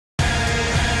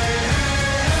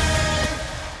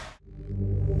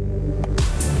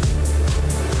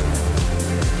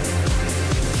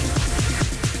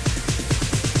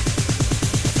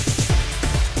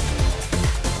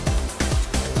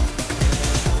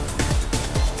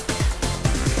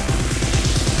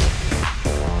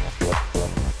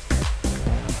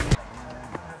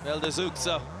the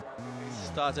Zouks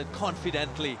started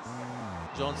confidently.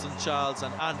 Johnson Charles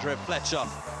and Andre Fletcher.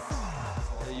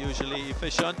 They're usually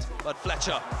efficient, but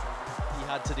Fletcher, he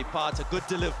had to depart. A good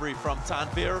delivery from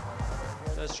Tanvir.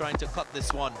 Just trying to cut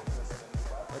this one.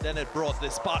 But then it brought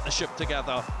this partnership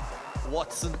together.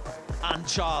 Watson and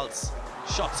Charles.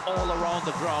 Shots all around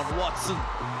the ground. Watson,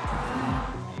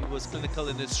 he was clinical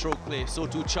in his stroke play. So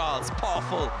too Charles,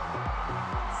 powerful.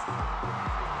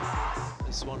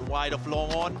 This one wide of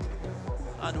long on.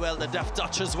 And well, the deft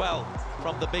touch as well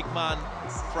from the big man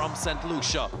from St.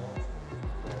 Lucia.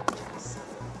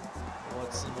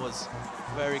 Watson was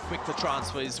very quick to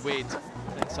transfer his weight.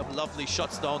 And some lovely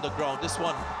shots down the ground. This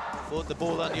one, both the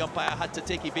bowler and the umpire had to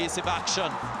take evasive action.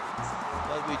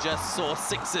 But we just saw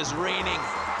sixes raining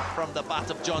from the bat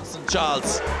of Johnson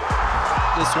Charles.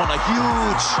 This one a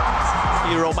huge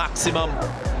hero maximum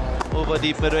over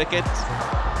deep mid-wicket.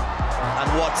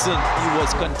 And Watson, he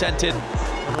was contented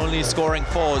and only scoring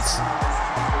fours.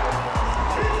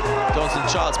 Johnson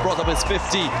Charles brought up his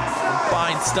 50 in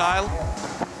fine style,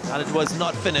 and it was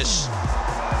not finished.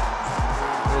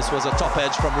 This was a top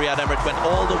edge from Riyad Emirates, went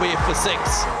all the way for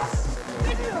six.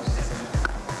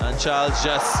 And Charles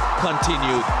just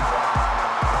continued.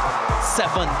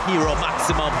 7 hero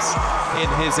maximums in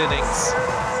his innings.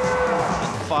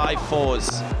 And 5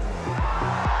 fours.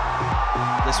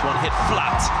 This one hit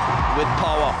flat with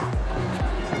power.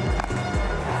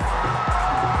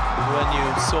 When you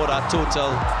saw that total,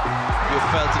 you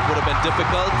felt it would have been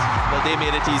difficult. Well, they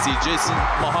made it easy. Jason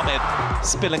Mohammed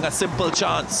spilling a simple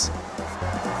chance.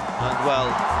 And well,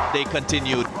 they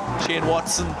continued. Shane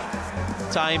Watson,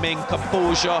 timing,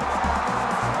 composure,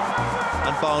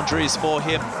 and boundaries for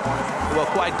him. They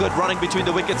were quite good running between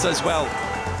the wickets as well.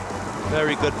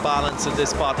 Very good balance in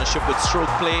this partnership with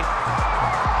stroke play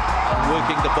and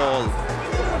working the ball.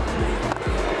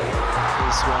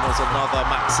 This one was another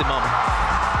maximum.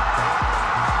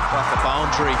 Got the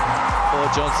boundary for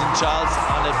Johnson Charles,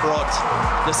 and it brought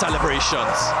the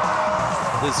celebrations.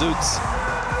 The Zouks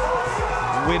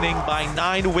winning by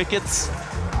 9 wickets.